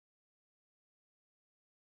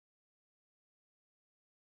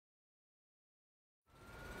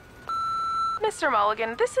Mr.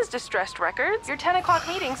 Mulligan, this is Distressed Records. Your 10 o'clock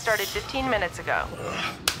meeting started 15 minutes ago.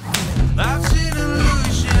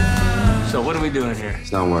 So what are we doing here?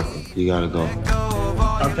 It's not working. You gotta go.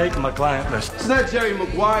 I'm taking my client list. It's not Jerry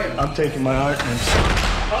Maguire. I'm taking my art list.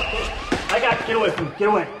 Get away from me. Get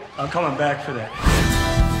away. I'm coming back for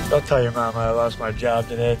that. Don't tell your mama I lost my job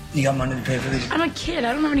today. You got money to pay for these? I'm a kid.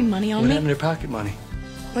 I don't have any money on me. What happened to your pocket money?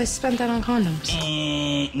 Well, I spent that on condoms.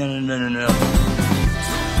 No.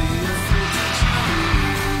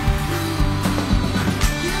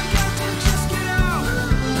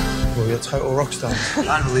 We're total rock stars.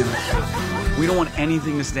 Unbelievable. We don't want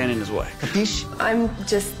anything to stand in his way. Capiche? I'm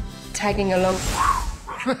just tagging along.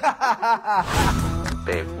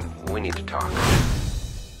 Babe, we need to talk.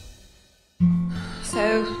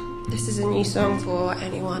 So, this is a new song for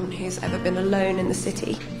anyone who's ever been alone in the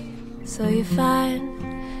city. So you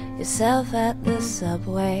find yourself at the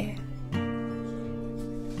subway.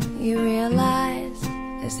 You realize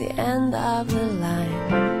it's the end of the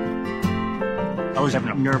line. I was having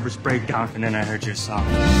a nervous breakdown, and then I heard your song.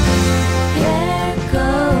 There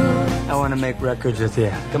goes. I want to make records with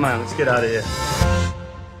you. Come on, let's get out of here.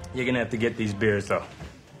 You're gonna have to get these beers, though.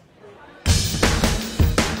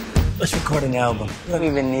 Let's record an album. We don't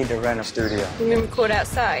even need to rent a studio. We can record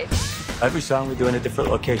outside, Every song we do in a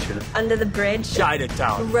different location. under the bridge,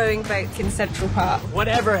 Chinatown. rowing boats in Central Park.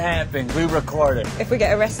 Whatever happens, we record it. If we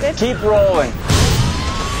get arrested, Keep rolling.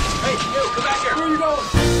 Hey, you, come back here. Where are you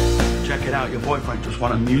going? Check it out. Your boyfriend just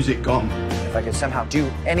wanted music gone. If I could somehow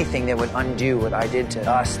do anything that would undo what I did to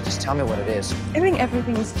us, just tell me what it is. I think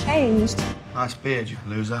everything's changed. Nice beard, you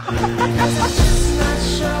loser. Just not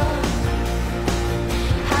sure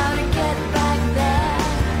how to get back there.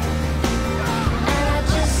 And I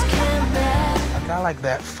just can't bear. A guy like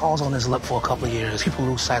that falls on his luck for a couple of years. People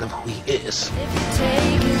lose sight of who he is. If you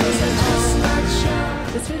take it, I'm just not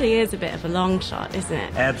sure. This really is a bit of a long shot, isn't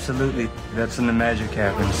it? Absolutely. That's when the magic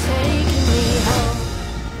happens. Taking me home.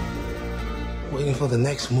 Waiting for the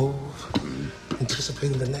next move,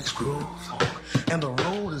 anticipating the next groove. And the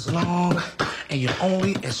road is long, and you're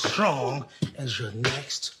only as strong as your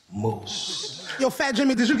next move. Yo, Fat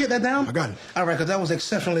Jimmy, did you get that down? I got it. All right, because that was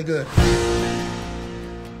exceptionally good.